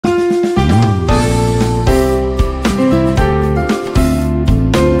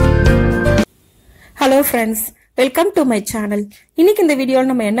Hello friends, welcome to my channel. இன்னைக்கு இந்த வீடியோல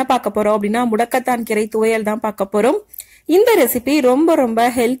நம்ம என்ன பார்க்க போறோம் அப்படினா முடக்கத்தான் கீரை துவையல் தான் பார்க்க போறோம். இந்த ரெசிபி ரொம்ப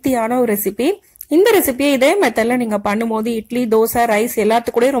ஹெல்தியான ஒரு ரெசிபி. இந்த ரெசிபியை இதே மெத்தட்ல நீங்க பண்ணும்போது இட்லி, தோசை, ரைஸ்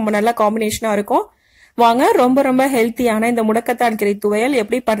எல்லாத்துக்கூடயும் ரொம்ப நல்ல காம்பினேஷனா இருக்கும். வாங்க ரொம்ப ஹெல்தியான இந்த முடக்கத்தான் கீரை துவையல்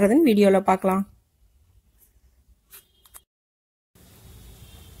எப்படி பண்றதுன்னு வீடியோல பார்க்கலாம்.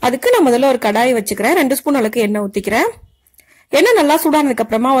 அதுக்கு நான் முதல்ல ஒரு கடாய் வச்சுக்கிறேன். 2 ஸ்பூன் அளவுக்கு எண்ணெய் ஊத்திக்கிறேன். எண்ணெய் நல்லா சூடானதுக்கு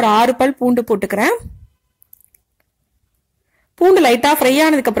அப்புறமா ஒரு 6 பல் பூண்டு போட்டுக்கிறேன். பூண்டு லைட்டா ஃப்ரை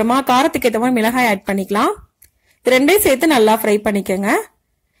ஆனதுக்கு அப்புறமா காரத்துக்கு ஏத்த மாதிரி மிளகாய் ஆட் பண்ணிக்கலாம். இது ரெண்டையும் சேர்த்து நல்லா ஃப்ரை பண்ணிக்கங்க.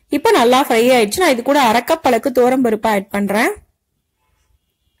 இப்போ நல்லா ஃப்ரை ஆயிடுச்சு. நான் இது கூட 1/2 கப் அளவுக்கு துவரம்பருப்பு ஆட் பண்றேன்.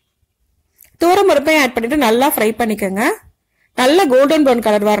 துவரம்பருப்பையும் ஆட் பண்ணிட்டு நல்லா ஃப்ரை பண்ணிக்கங்க. நல்ல கோல்டன் ப்ரௌன்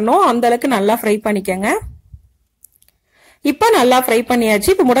கலர் வரணும், அந்த அளவுக்கு நல்லா ஃப்ரை பண்ணிக்கங்க. இப்போ நல்லா ஃப்ரை பண்ணியாச்சு.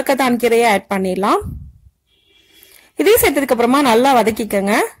 இப்போ முடக்கத்தான் கீரையை ஆட் பண்ணிடலாம். இதையும் சேர்த்ததுக்கு அப்புறமா நல்லா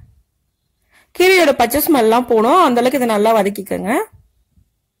வதக்கிக்கங்க. கீரையோட பச்சை ஸ்மெல் எல்லாம் போணும், அந்த அளவுக்கு இதை நல்லா வதக்கிக்கங்க.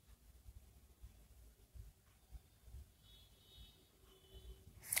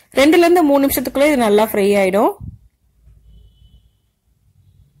 ரெண்டுல இருந்து 3 நிமிஷத்துக்குள்ள இது நல்லா ஃப்ரை ஆயிடும்.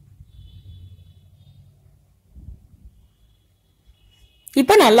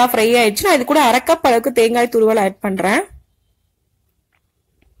 இப்ப நல்லா ஃப்ரை ஆயிடுச்சு. நான் இது கூட 1/2 கப் அளவுக்கு தேங்காய் துருவல் ஆட் பண்றேன்.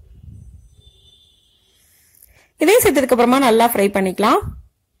 இதையும் சேர்த்ததுக்கு அப்புறமா நல்லா ஃப்ரை பண்ணிக்கலாம்.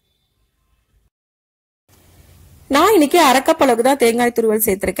 நான் இன்னைக்கு 1/2 கப் அளவுக்கு தான் தேங்காய் துருவல்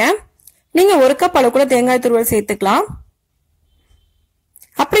சேர்த்திருக்கேன். நீங்க 1 கப் அளவு கூட தேங்காய் துருவல் சேர்த்துக்கலாம்.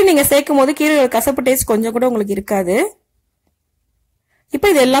 அப்படி நீங்க சேர்க்கும் போது கீரையோட கசப்பு டேஸ்ட் கொஞ்சம் கூட உங்களுக்கு இருக்காது.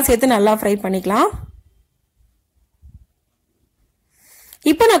 இப்ப இதெல்லாம் சேர்த்து நல்லா ஃப்ரை பண்ணிக்கலாம்.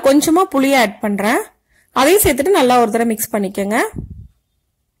 இப்ப நான் கொஞ்சமா புளியை ஆட் பண்றேன். அதையும் சேர்த்துட்டு நல்லா ஒரு தடவை மிக்ஸ் பண்ணிக்கோங்க.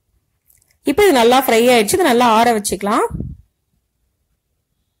 இப்ப இது நல்லா ஃப்ரை ஆயிடுச்சு. இது நல்லா ஆற வச்சுக்கலாம்.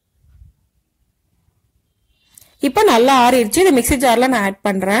 இப்ப நல்லா ஆறிடுச்சு. இதை மிக்ஸி ஜார்ல நான் ஆட்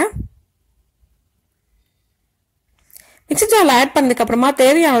பண்றேன். மிக்ஸி ஜார்ல ஆட் பண்ணதுக்கு அப்புறமா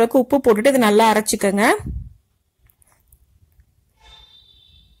தேவையான அளவுக்கு உப்பு போட்டுட்டு இது நல்லா அரைச்சுக்கோங்க.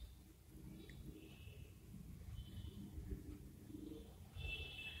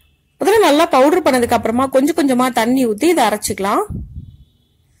 முதல்ல நல்லா பவுடர் பண்ணதுக்கு அப்புறமா கொஞ்சமா தண்ணி ஊத்தி இதை அரைச்சுக்கலாம்.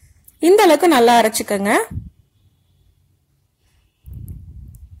 இந்த அளவுக்கு நல்லா அரைச்சுக்கோங்க.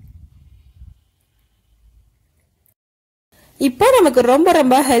 இப்போ நமக்கு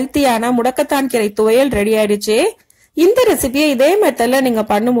ரொம்ப ஹெல்த்தியான முடக்கத்தான் கீரை துவையல் ரெடி ஆயிடுச்சு. இந்த ரெசிபியை இதே மெத்தட்ல நீங்க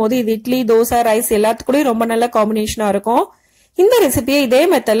பண்ணும்போது இது இட்லி, தோசை, ரைஸ் எல்லாத்துக்கூடயும் ரொம்ப நல்ல காம்பினேஷனா இருக்கும். இந்த ரெசிபியை இதே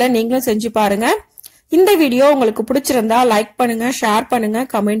மெத்தட்ல நீங்களும் செஞ்சு பாருங்க. இந்த வீடியோ உங்களுக்கு பிடிச்சிருந்தா லைக் பண்ணுங்க, ஷேர் பண்ணுங்க,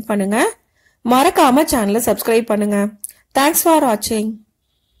 கமெண்ட் பண்ணுங்க. மறக்காம சேனலை சப்ஸ்கிரைப் பண்ணுங்க. தேங்க்ஸ் ஃபார் வாட்சிங்.